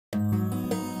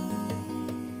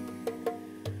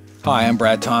Hi, I'm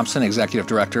Brad Thompson, Executive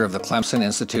Director of the Clemson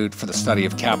Institute for the Study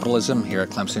of Capitalism here at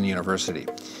Clemson University.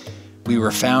 We were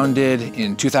founded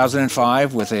in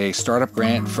 2005 with a startup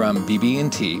grant from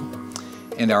BB&T,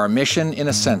 and our mission in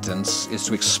a sentence is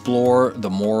to explore the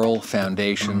moral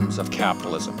foundations of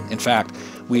capitalism. In fact,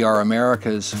 we are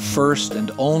America's first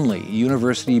and only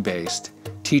university-based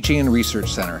teaching and research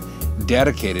center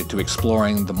dedicated to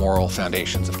exploring the moral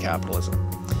foundations of capitalism.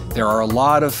 There are a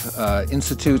lot of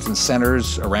institutes and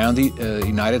centers around the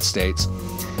United States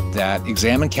that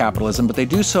examine capitalism, but they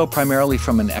do so primarily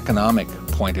from an economic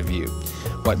point of view.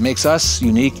 What makes us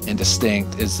unique and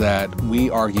distinct is that we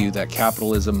argue that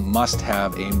capitalism must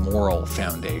have a moral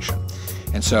foundation.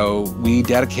 And so we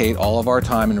dedicate all of our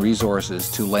time and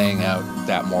resources to laying out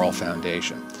that moral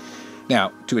foundation.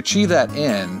 Now, to achieve that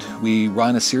end, we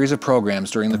run a series of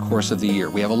programs during the course of the year.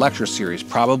 We have a lecture series,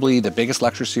 probably the biggest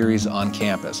lecture series on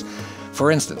campus. For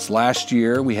instance, last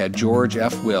year we had George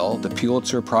F. Will, the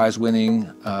Pulitzer Prize-winning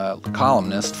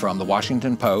columnist from the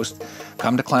Washington Post,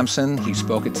 come to Clemson. He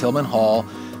spoke at Tillman Hall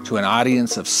to an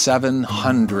audience of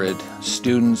 700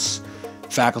 students,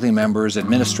 faculty members,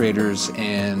 administrators,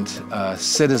 and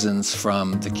citizens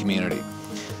from the community.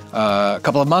 A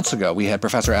couple of months ago, we had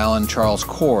Professor Alan Charles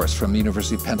Kors from the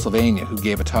University of Pennsylvania, who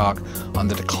gave a talk on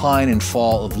the decline and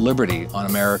fall of liberty on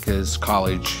America's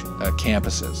college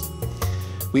campuses.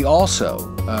 We also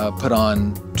put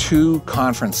on 2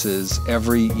 conferences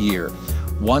every year.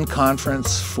 One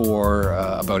conference for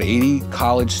about 80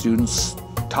 college students,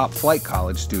 top flight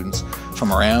college students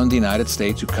from around the United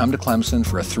States who come to Clemson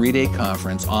for a 3-day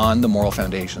conference on the moral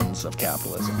foundations of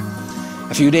capitalism.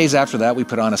 A few days after that, we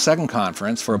put on a second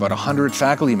conference for about 100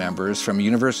 faculty members from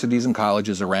universities and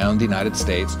colleges around the United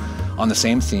States on the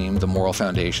same theme, the moral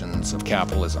foundations of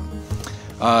capitalism.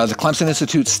 The Clemson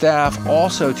Institute staff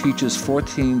also teaches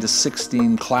 14 to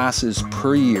 16 classes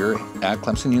per year at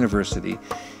Clemson University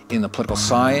in the political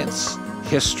science,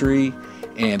 history,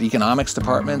 and economics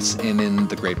departments, and in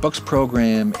the Great Books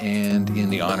program, and in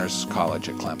the Honors College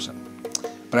at Clemson.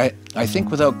 But I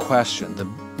think without question, the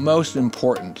most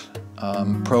important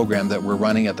program that we're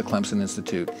running at the Clemson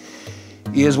Institute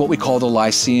is what we call the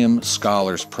Lyceum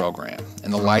Scholars Program.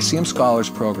 And the Lyceum Scholars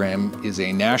Program is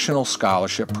a national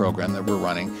scholarship program that we're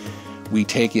running. We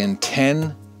take in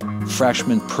 10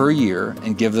 freshmen per year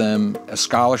and give them a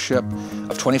scholarship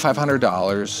of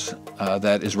 $2,500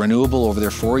 that is renewable over their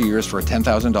 4 years for a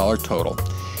 $10,000 total.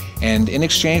 And in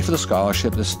exchange for the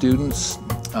scholarship, the students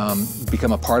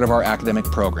become a part of our academic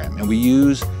program. And we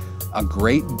use a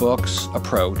great books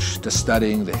approach to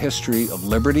studying the history of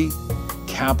liberty,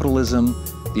 capitalism,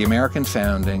 the American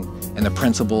founding, and the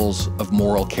principles of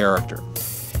moral character.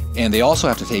 And they also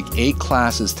have to take 8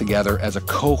 classes together as a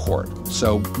cohort.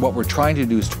 So what we're trying to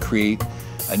do is to create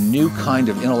a new kind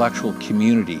of intellectual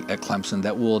community at Clemson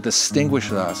that will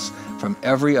distinguish us from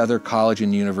every other college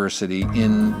and university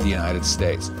in the United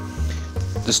States.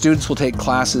 The students will take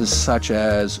classes such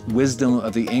as Wisdom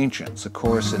of the Ancients, a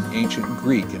course in ancient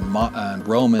Greek and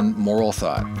Roman moral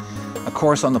thought, a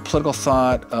course on the political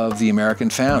thought of the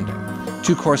American founding,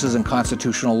 2 courses in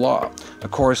constitutional law, a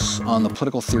course on the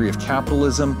political theory of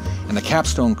capitalism, and the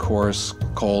capstone course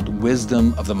called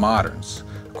Wisdom of the Moderns,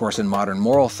 a course in modern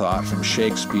moral thought from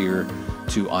Shakespeare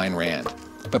to Ayn Rand.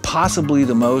 But possibly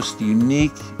the most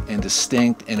unique and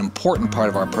distinct and important part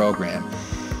of our program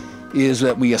is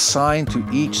that we assign to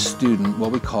each student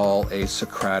what we call a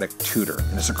Socratic tutor.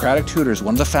 And a Socratic tutor is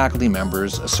one of the faculty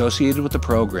members associated with the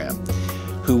program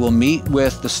who will meet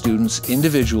with the students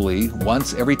individually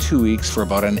once every 2 weeks for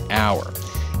about an hour.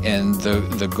 And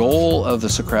the goal of the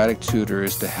Socratic tutor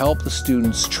is to help the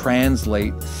students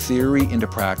translate theory into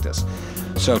practice.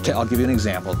 So I'll give you an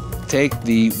example. Take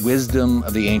the Wisdom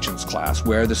of the Ancients class,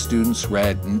 where the students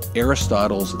read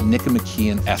Aristotle's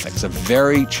Nicomachean Ethics, a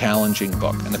very challenging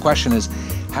book. And the question is,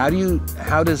 how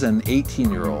does an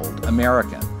 18-year-old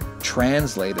American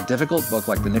translate a difficult book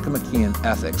like the Nicomachean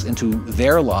Ethics into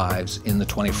their lives in the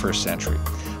 21st century?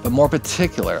 But more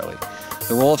particularly,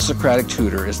 the role of Socratic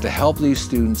tutor is to help these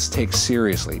students take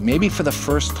seriously, maybe for the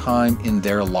first time in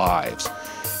their lives,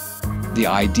 the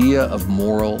idea of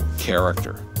moral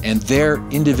character, and their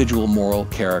individual moral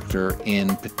character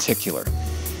in particular.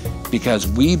 Because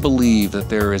we believe that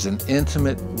there is an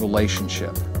intimate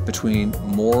relationship between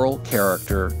moral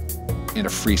character and a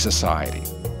free society.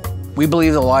 We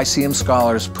believe the Lyceum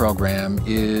Scholars Program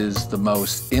is the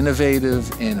most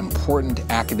innovative and important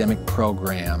academic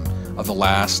program of the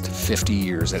last 50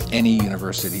 years at any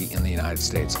university in the United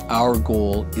States. Our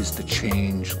goal is to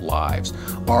change lives.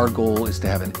 Our goal is to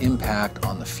have an impact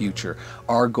on the future.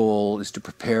 Our goal is to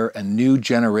prepare a new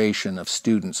generation of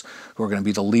students who are going to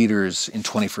be the leaders in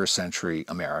 21st century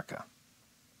America.